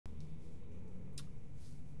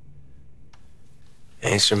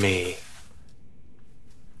Answer me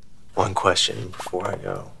one question before I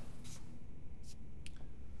go.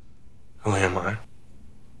 Who am I?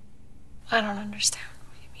 I don't understand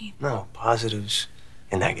what you mean. No, positives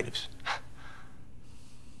and negatives.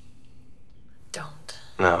 Don't.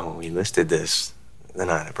 No, we listed this the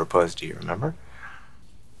night I proposed to you, remember?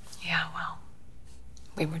 Yeah, well,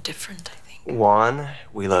 we were different, I think. 1,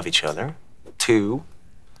 we love each other. 2,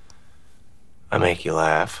 I make you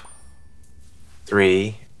laugh.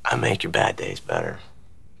 3, I make your bad days better.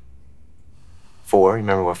 4, you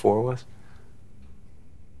remember what 4 was?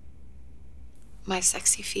 My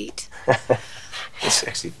sexy feet. Your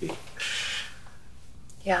sexy feet.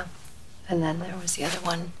 Yeah. And then there was the other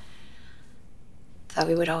one, that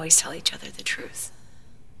we would always tell each other the truth.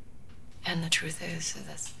 And the truth is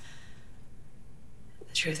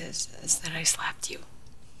that I slapped you.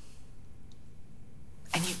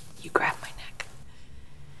 And you grabbed my neck.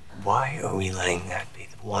 Why are we letting that be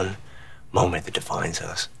the one moment that defines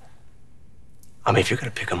us? I mean, if you're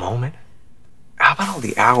gonna pick a moment, how about all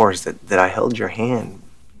the hours that I held your hand?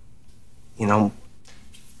 You know,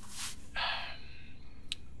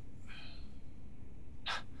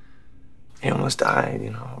 he almost died, you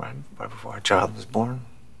know, right before our child was born.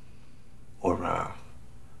 Or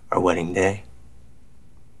our wedding day.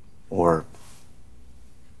 Or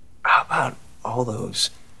how about all those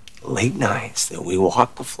late nights that we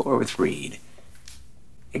walked the floor with Reed,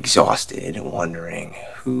 exhausted and wondering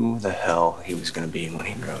who the hell he was going to be when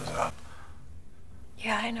he grows up.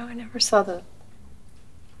 Yeah, I know. I never saw the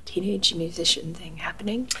teenage musician thing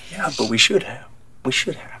happening. Yeah, but we should have. We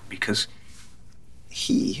should have, because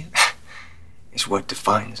he is what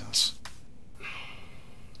defines us.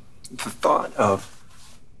 The thought of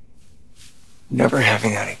never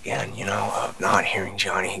having that again, you know, of not hearing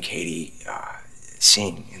Johnny and Katie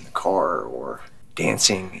sing in the car or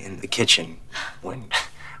dancing in the kitchen when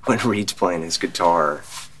Reed's playing his guitar,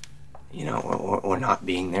 you know, or not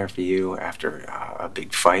being there for you after a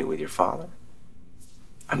big fight with your father.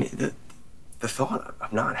 I mean, the thought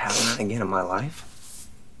of not having that again in my life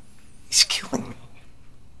is killing me.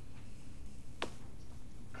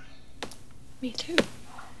 Me too.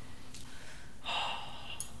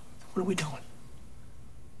 What are we doing?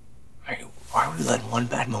 Why are we letting one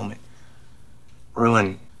bad moment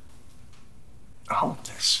ruin all of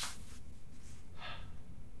this?